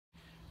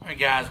Alright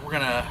guys, we're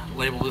going to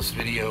label this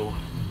video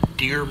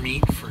Deer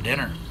Meat for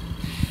Dinner.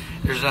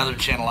 There's another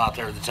channel out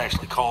there that's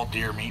actually called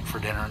Deer Meat for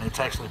Dinner, and it's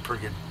actually a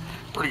pretty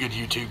good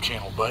YouTube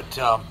channel. But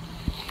I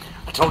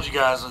told you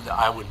guys that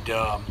I would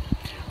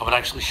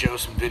actually show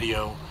some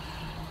video,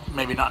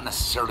 maybe not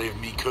necessarily of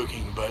me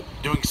cooking, but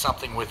doing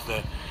something with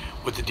the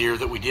deer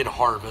that we did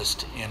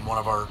harvest in one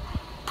of our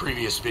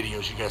previous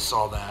videos. You guys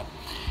saw that.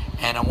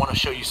 And I want to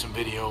show you some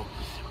video.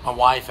 My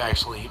wife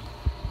actually,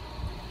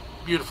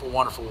 beautiful,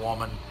 wonderful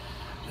woman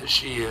that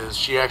she is,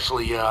 she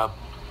actually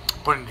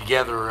putting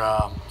together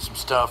some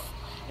stuff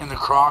in the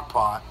crock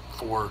pot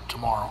for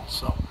tomorrow.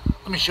 So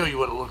let me show you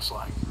what it looks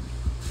like.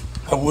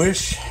 I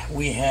wish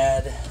we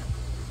had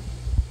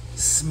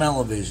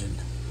smell-o-vision.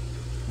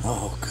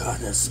 Oh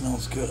God, that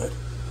smells good.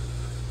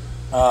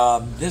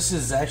 This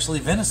is actually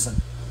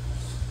venison.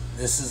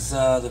 This is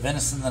the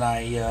venison that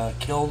I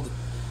killed,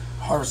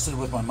 harvested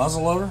with my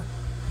muzzleloader.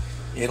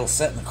 It'll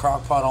set in the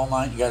crock pot all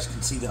night. You guys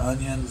can see the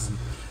onions and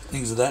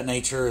things of that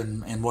nature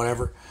and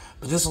whatever.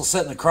 But this will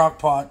set in the crock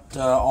pot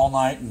all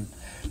night. And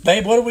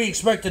babe, what do we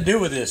expect to do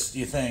with this, do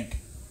you think?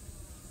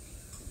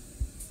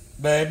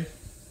 Babe?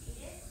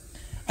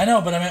 I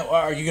know, but I mean,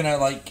 are you going to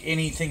like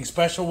anything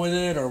special with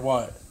it or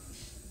what?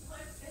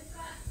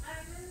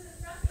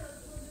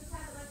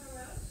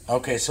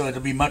 Okay, so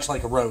it'll be much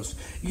like a roast.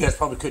 You guys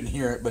probably couldn't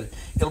hear it, but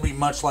it'll be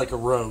much like a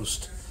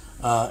roast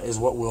is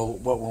what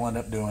we'll end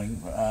up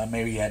doing.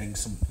 Maybe adding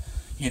some,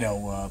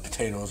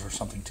 potatoes or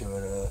something to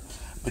it.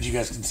 But you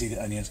guys can see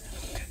the onions.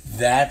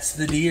 That's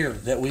the deer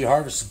that we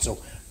harvested. So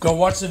go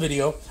watch the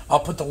video. I'll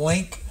put the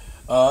link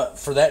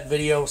for that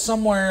video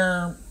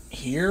somewhere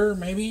here,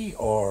 maybe,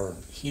 or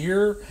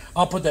here.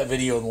 I'll put that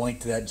video, the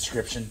link to that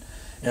description,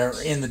 or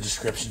in the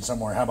description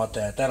somewhere. How about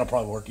that? That'll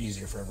probably work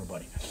easier for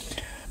everybody.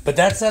 But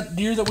that's that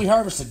deer that we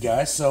harvested,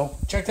 guys. So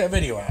check that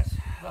video out.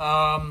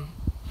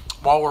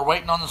 While we're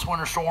waiting on this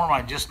winter storm,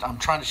 I'm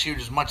trying to shoot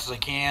as much as I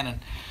can, and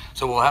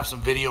so we'll have some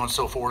video and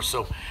so forth.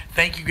 So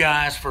thank you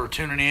guys for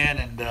tuning in,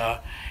 and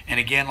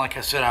again, like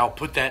I said,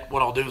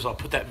 what I'll do is I'll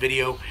put that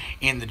video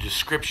in the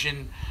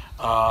description.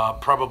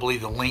 Probably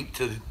the link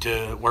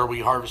to where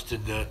we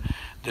harvested the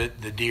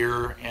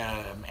deer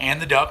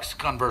and the ducks.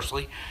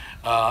 Conversely,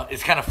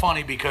 it's kind of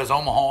funny because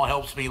Omaha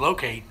helps me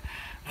locate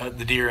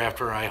the deer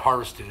after I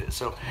harvested it.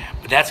 So,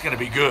 but that's going to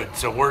be good.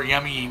 So we're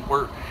yummy.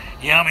 We're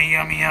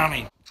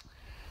yummy.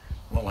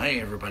 Well, hey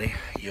everybody,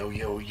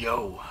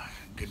 yo,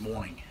 good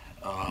morning.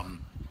 I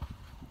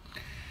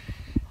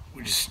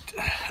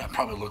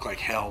probably look like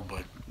hell,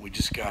 but we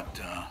just got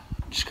the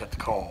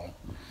call,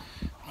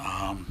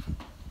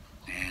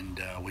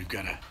 and we've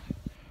got to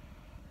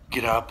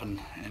get up and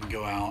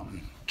go out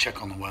and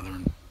check on the weather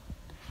and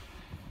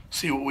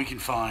see what we can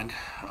find.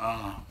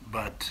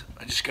 But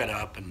I just got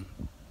up and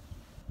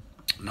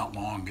not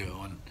long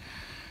ago, and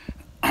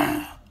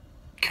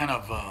kind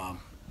of I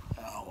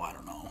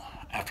don't know.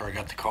 After I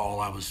got the call,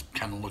 I was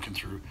kind of looking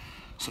through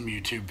some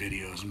YouTube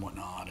videos and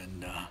whatnot,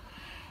 and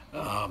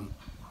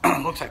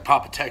it looks like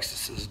Papa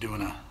Texas is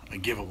doing a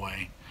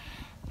giveaway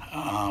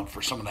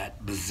for some of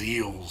that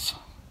Bazeals,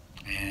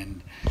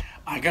 and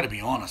I got to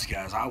be honest,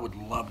 guys, I would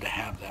love to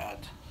have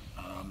that.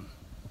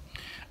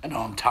 I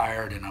know I'm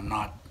tired and I'm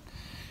not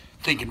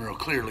thinking real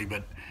clearly,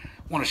 but I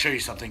want to show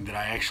you something that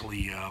I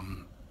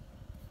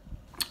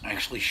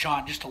actually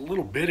shot just a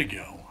little bit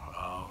ago.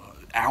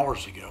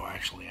 Hours ago,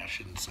 actually, I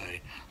shouldn't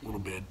say a little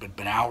bit,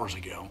 but hours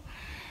ago,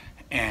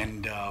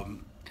 and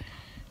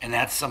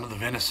that's some of the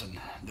venison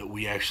that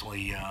we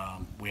actually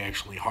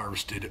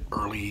harvested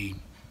early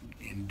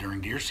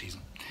during deer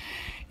season.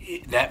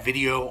 That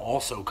video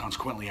also,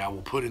 consequently, I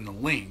will put in the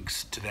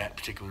links to that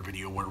particular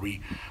video where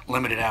we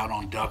limited out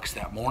on ducks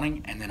that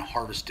morning and then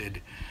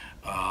harvested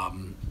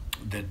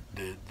the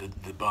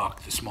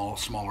buck, the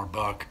smaller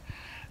buck,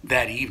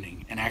 that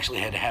evening, and actually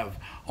had to have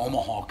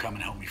Omaha come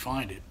and help me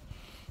find it.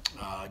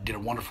 Did a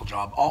wonderful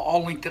job.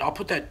 I'll link that. I'll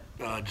put that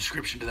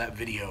description to that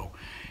video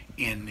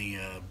in the,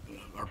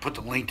 or put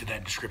the link to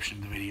that description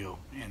of the video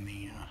in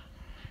the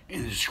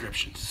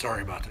description.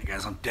 Sorry about that,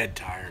 guys. I'm dead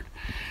tired,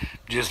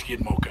 just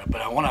getting woke up.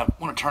 But I want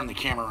to turn the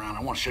camera around.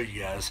 I want to show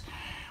you guys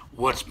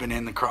what's been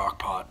in the crock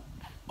pot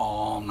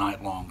all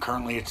night long.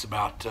 Currently, it's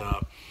about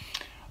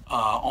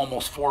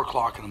almost 4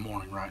 o'clock in the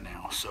morning right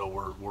now. So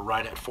we're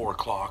right at 4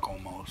 o'clock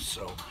almost.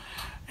 So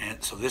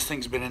this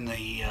thing's been in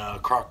the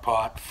crock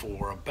pot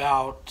for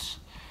about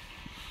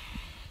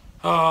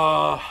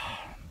 9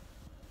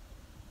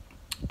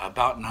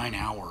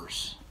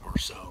 hours or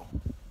so.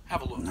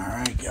 Have a look. All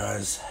right,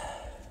 guys.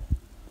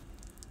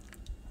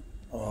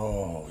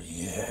 Oh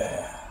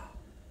yeah,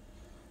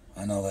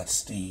 I know that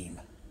steam.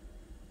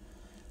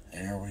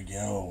 There we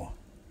go.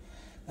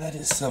 That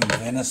is some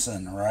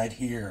venison right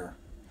here,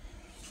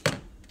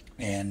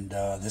 and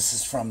this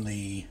is from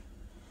the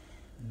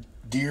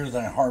deer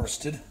that I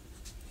harvested.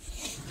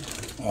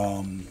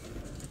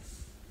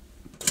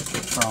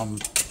 From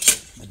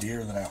the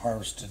deer that I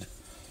harvested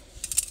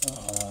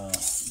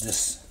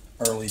this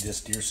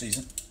deer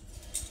season,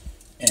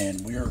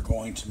 and we are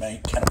going to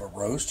make kind of a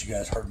roast. You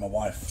guys heard my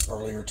wife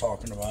earlier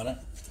talking about it,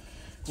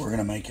 We're going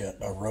to make a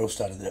roast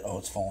out of it. Oh,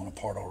 it's falling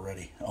apart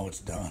already. Oh, it's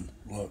done.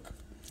 Look.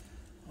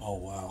 Oh,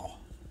 wow.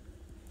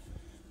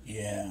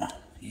 Yeah.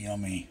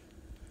 Yummy.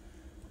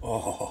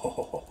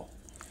 Oh,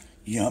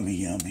 yummy,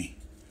 yummy.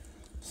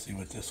 Let's see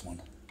what this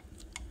one.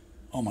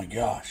 Oh my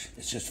gosh.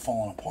 It's just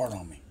falling apart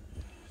on me.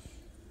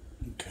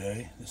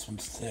 Okay. This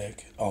one's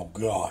thick. Oh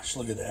gosh.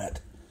 Look at that.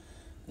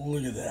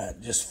 Look at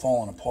that. Just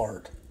falling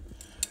apart.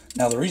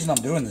 Now, the reason I'm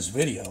doing this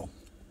video,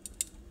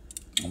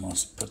 I'm going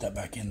to put that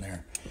back in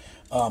there.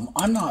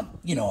 I'm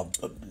not,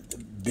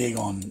 big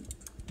on,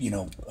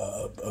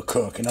 a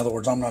cook. In other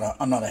words, I'm not a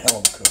hell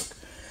of a cook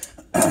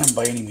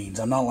by any means.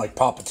 I'm not like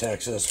Papa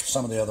Texas or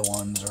some of the other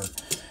ones or,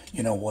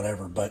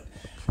 whatever. But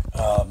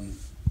I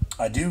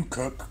do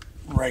cook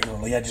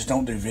regularly. I just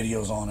don't do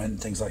videos on it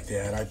and things like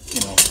that.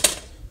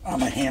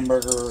 I'm a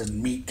hamburger and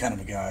meat kind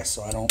of a guy,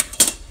 so I don't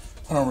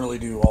really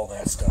do all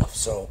that stuff.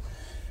 So,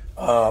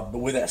 but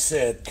with that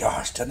said,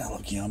 gosh, doesn't that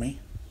look yummy?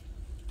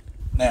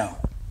 Now,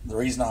 the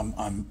reason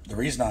I'm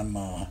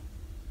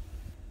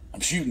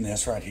shooting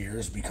this right here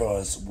is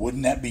because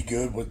wouldn't that be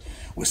good with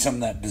some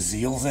of that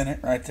Bazille's in it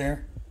right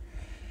there?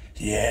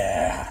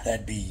 Yeah,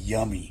 that'd be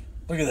yummy.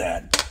 Look at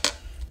that.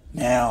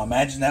 Now,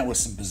 imagine that with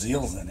some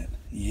Bazille's in it.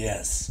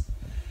 Yes.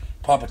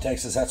 Papa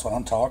Texas, that's what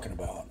I'm talking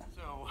about.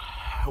 So,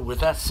 with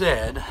that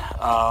said,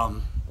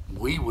 I'd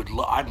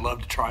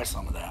love to try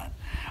some of that.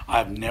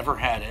 I've never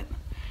had it,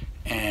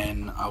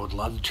 and I would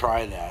love to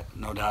try that,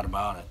 no doubt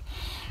about it.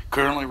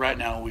 Currently, right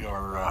now,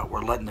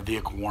 we're letting the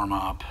vehicle warm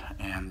up,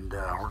 and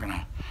we're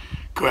gonna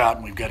go out,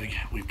 and I've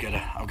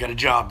got a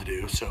job to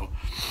do, so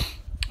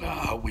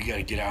we got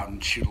to get out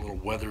and shoot a little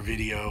weather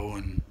video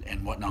and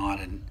whatnot,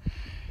 and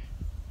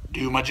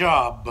do my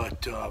job.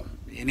 But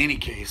in any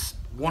case,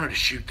 wanted to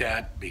shoot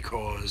that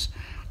because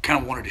kind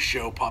of wanted to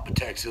show Papa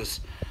Texas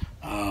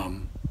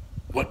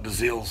what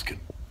Bazille's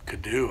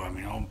could do. I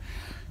mean, oh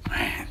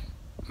man.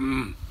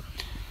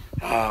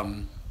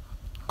 Of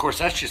course,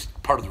 that's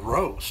just part of the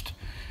roast.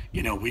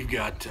 We've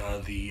got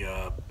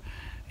the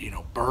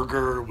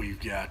burger.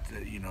 We've got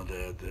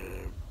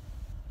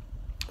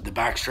the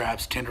back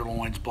straps,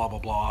 tenderloins, blah blah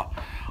blah,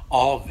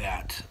 all of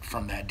that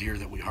from that deer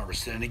that we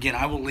harvested. And again,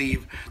 I will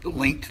leave the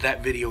link to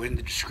that video in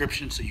the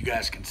description so you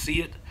guys can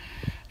see it.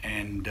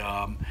 And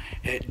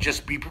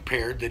just be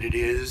prepared that it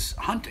is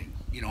hunting.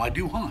 I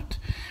do hunt.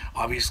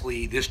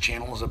 Obviously, this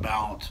channel is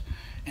about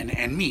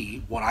and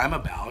me, what I'm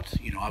about.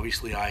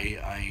 Obviously,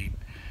 I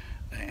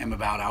am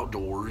about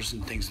outdoors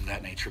and things of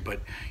that nature, but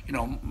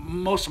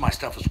most of my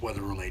stuff is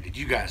weather related.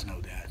 You guys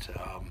know that.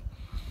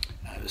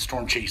 The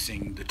storm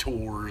chasing, the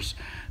tours,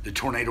 the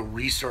tornado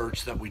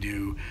research that we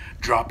do,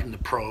 dropping the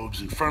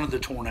probes in front of the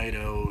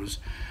tornadoes,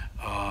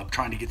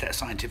 trying to get that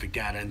scientific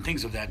data and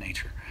things of that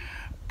nature.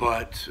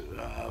 But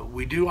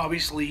we do,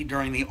 obviously,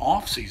 during the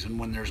off season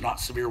when there's not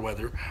severe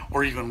weather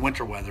or even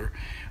winter weather,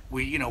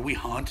 we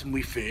hunt and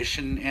we fish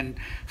and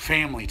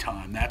family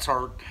time. That's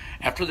our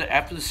after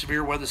the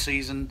severe weather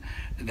season,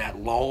 that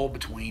lull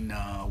between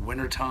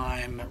winter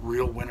time,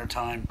 real winter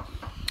time.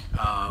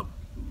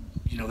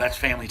 That's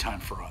family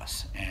time for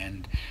us,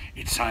 and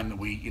it's time that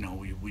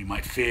we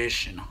might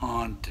fish and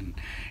hunt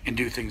and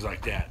do things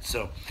like that.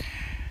 So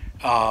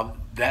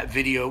that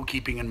video,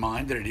 keeping in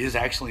mind that it is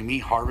actually me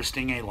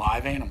harvesting a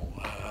live animal,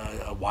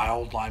 a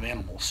wild live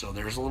animal. So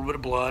there's a little bit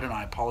of blood, and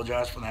I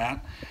apologize for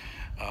that.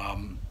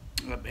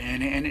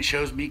 And it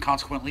shows me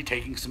consequently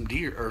taking some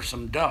deer or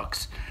some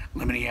ducks,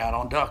 limiting out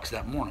on ducks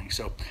that morning.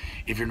 So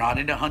if you're not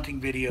into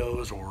hunting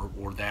videos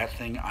or that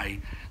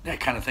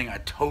kind of thing, I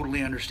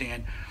totally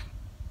understand.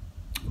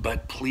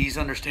 But please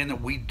understand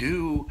that we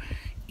do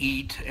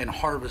eat and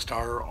harvest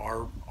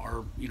our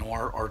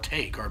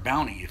take, our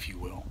bounty, if you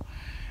will.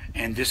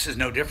 And this is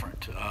no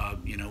different.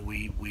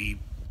 We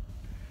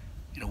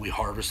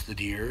harvest the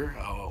deer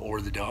or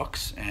the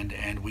ducks,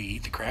 and we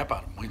eat the crap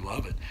out of them. We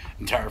love it,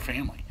 entire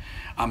family.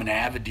 I'm an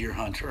avid deer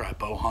hunter. I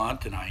bow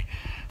hunt and I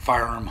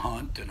firearm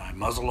hunt and I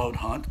muzzleload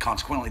hunt.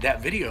 Consequently,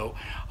 that video,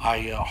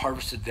 I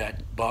harvested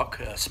that buck,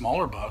 a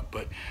smaller buck,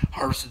 but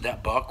harvested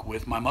that buck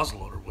with my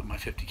muzzleloader, with my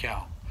 50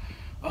 caliber.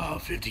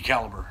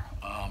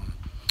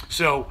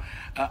 So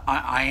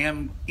I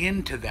am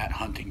into that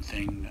hunting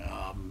thing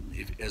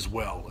as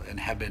well, and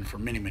have been for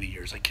many, many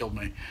years. I killed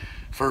my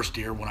first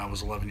deer when I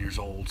was 11 years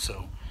old.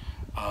 So,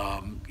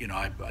 I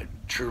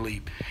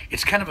truly,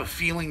 it's kind of a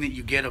feeling that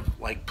you get of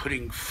like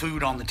putting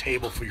food on the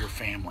table for your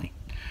family.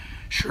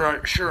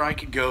 Sure, I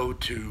could go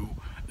to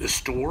the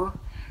store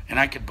and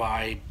I could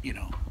buy,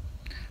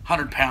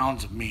 100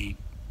 pounds of meat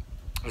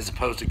as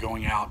opposed to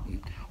going out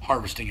and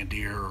harvesting a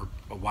deer or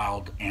a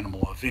wild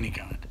animal of any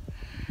kind.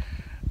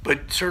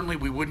 But certainly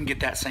we wouldn't get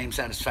that same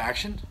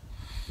satisfaction,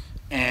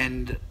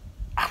 and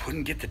I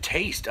wouldn't get the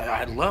taste.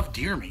 I love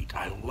deer meat.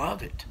 I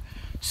love it.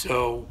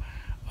 So,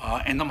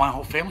 and then my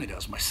whole family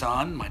does. My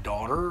son, my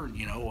daughter,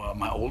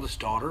 my oldest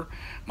daughter,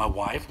 my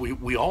wife,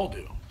 we all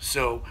do.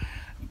 So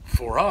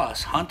for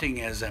us,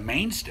 hunting as a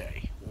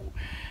mainstay,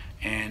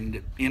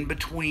 and in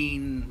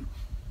between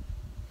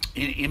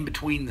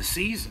the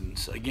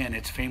seasons, again,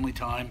 it's family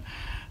time.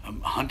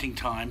 hunting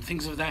time,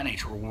 things of that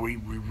nature, where we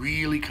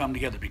really come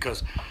together.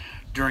 Because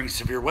during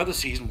severe weather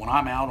season, when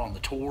I'm out on the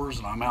tours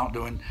and I'm out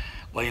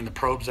laying the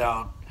probes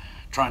out,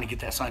 trying to get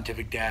that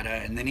scientific data,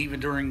 and then even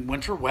during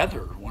winter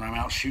weather, when I'm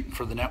out shooting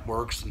for the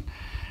networks,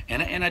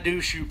 and I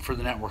do shoot for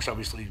the networks,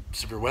 obviously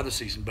severe weather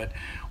season, but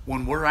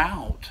when we're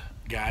out,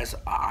 guys,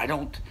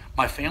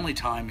 my family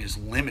time is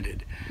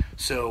limited.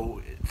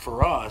 So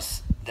for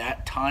us,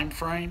 that time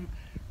frame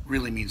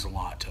really means a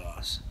lot to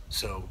us.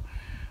 So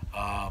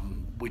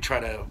we try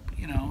to,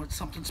 it's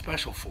something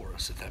special for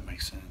us, if that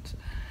makes sense.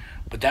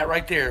 But that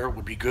right there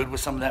would be good with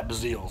some of that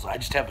Baziles. I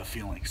just have a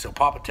feeling. So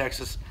Papa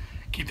Texas,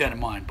 keep that in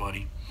mind,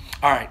 buddy.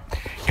 All right,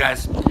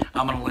 guys,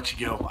 I'm going to let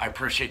you go. I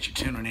appreciate you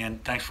tuning in.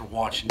 Thanks for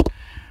watching.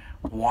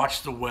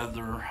 Watch the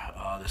weather.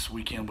 This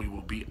weekend we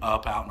will be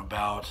up, out and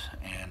about,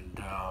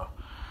 and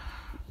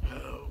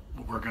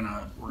we're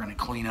gonna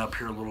clean up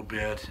here a little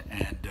bit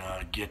and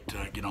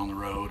get on the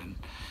road, and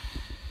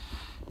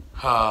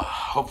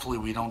hopefully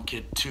we don't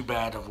get too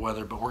bad of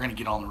weather, but we're gonna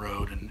get on the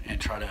road and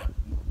try to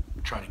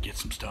get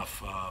some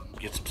stuff up.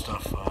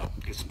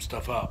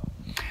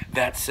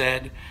 That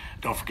said,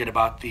 don't forget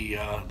about the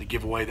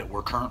giveaway that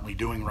we're currently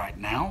doing right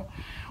now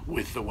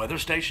with the weather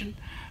station.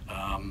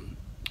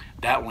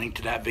 That link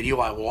to that video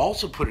I will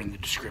also put in the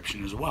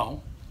description as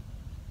well.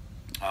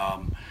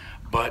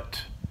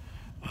 But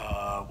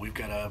we've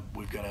got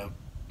to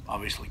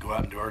obviously go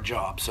out and do our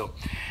job. So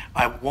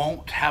I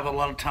won't have a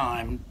lot of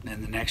time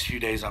in the next few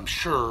days, I'm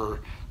sure,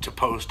 to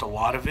post a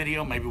lot of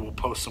video. Maybe we'll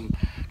post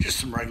just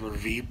some regular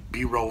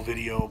B-roll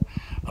video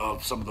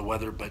of some of the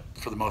weather, but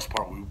for the most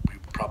part, we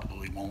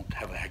probably won't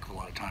have a heck of a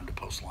lot of time to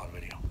post a lot of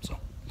video. So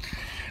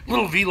a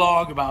little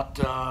vlog about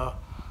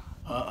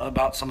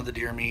some of the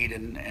deer meat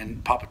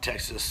and Papa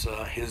Texas,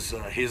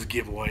 his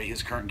giveaway,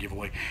 his current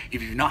giveaway.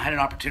 If you've not had an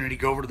opportunity,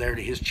 go over there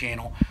to his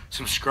channel,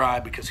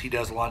 subscribe, because he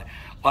does a lot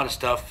of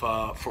stuff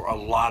for a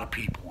lot of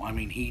people. I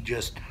mean,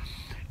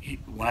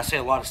 when I say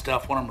a lot of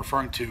stuff, what I'm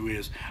referring to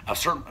is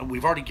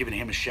we've already given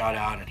him a shout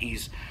out and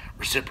he's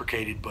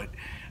reciprocated, but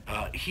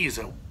he is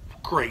a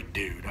great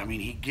dude. I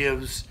mean, he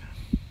gives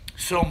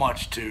so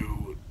much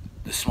to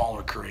the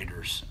smaller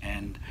creators,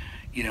 and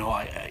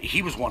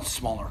he was once a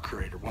smaller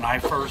creator. When I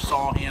first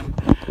saw him,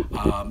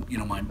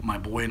 my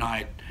boy and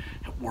I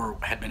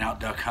had been out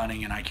duck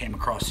hunting, and I came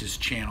across his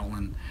channel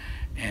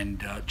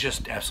and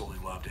just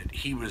absolutely loved it.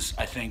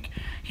 I think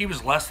he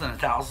was less than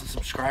 1,000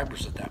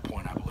 subscribers at that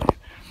point, I believe.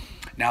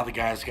 Now the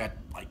guy's got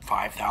like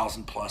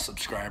 5,000 plus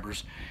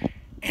subscribers,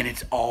 and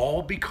it's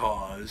all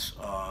because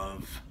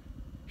of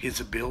his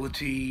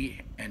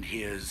ability and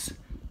his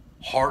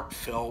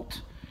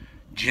heartfelt,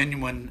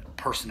 genuine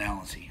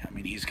personality. I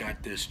mean, he's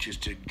got this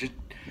just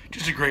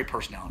a great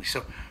personality.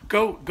 So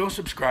go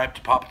subscribe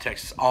to Papa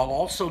Texas. I'll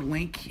also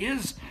link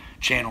his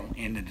channel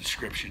in the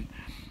description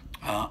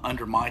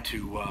under my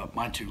two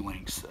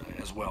links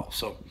as well.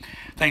 So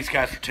thanks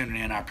guys for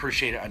tuning in. I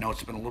appreciate it. I know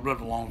it's been a little bit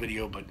of a long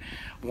video, but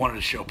I wanted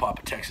to show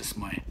Papa Texas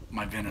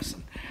my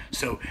venison.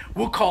 So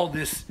we'll call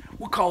this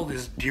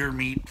deer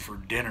meat for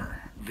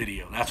dinner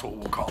video. That's what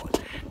we'll call it.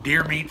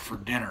 Deer meat for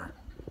dinner.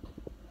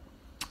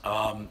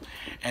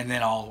 And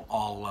then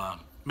I'll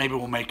maybe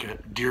we'll make a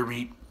deer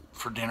meat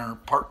for dinner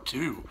part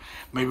 2,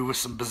 maybe with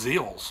some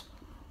Baziles.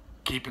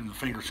 Keeping the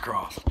fingers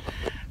crossed.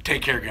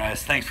 Take care,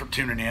 guys. Thanks for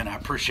tuning in. I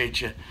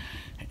appreciate you.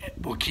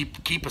 Well,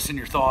 keep us in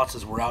your thoughts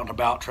as we're out and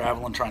about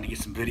traveling, trying to get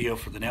some video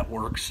for the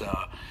networks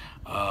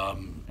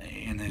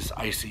in this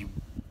icy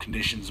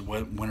conditions,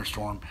 winter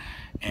storm.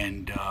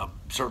 And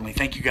certainly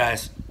thank you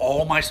guys,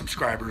 all my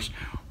subscribers.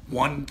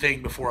 One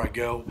thing before I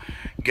go,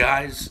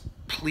 guys,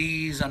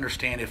 please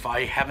understand, if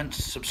I haven't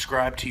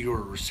subscribed to you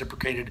or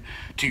reciprocated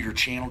to your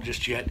channel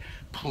just yet,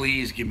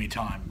 please give me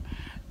time.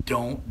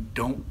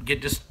 Don't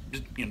get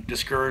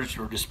discouraged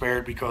or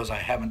despaired because I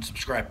haven't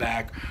subscribed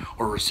back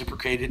or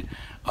reciprocated.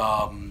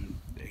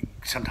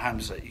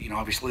 Sometimes,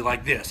 obviously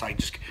like this,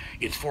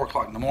 it's 4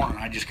 o'clock in the morning.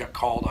 I just got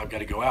called. I've got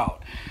to go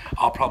out.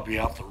 I'll probably be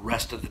out the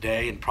rest of the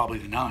day and probably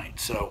the night.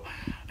 So,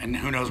 and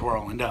who knows where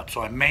I'll end up.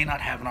 So I may not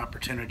have an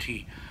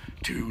opportunity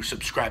to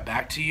subscribe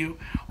back to you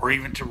or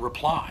even to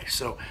reply.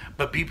 So,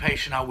 but be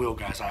patient. I will,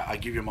 guys. I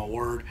give you my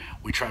word.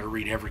 We try to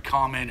read every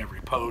comment,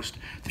 every post,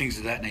 things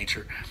of that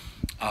nature.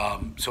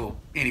 So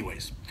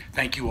anyways,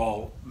 thank you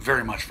all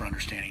very much for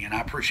understanding, and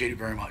I appreciate it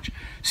very much.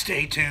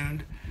 Stay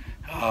tuned.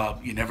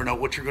 You never know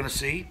what you're going to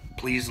see.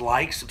 Please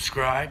like,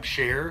 subscribe,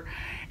 share,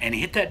 and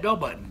hit that bell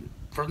button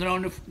for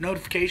the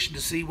notification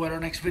to see what our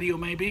next video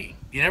may be.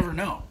 You never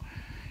know.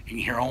 You can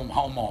hear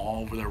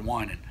Omaha over there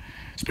whining.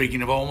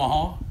 Speaking of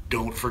Omaha,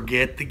 don't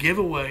forget the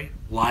giveaway.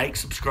 Like,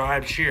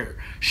 subscribe, share.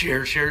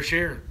 Share, share,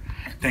 share.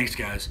 Thanks,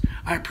 guys.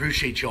 I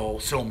appreciate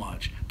y'all so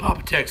much.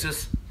 Papa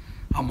Texas,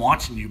 I'm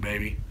watching you,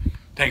 baby.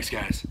 Thanks,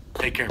 guys.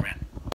 Take care, man.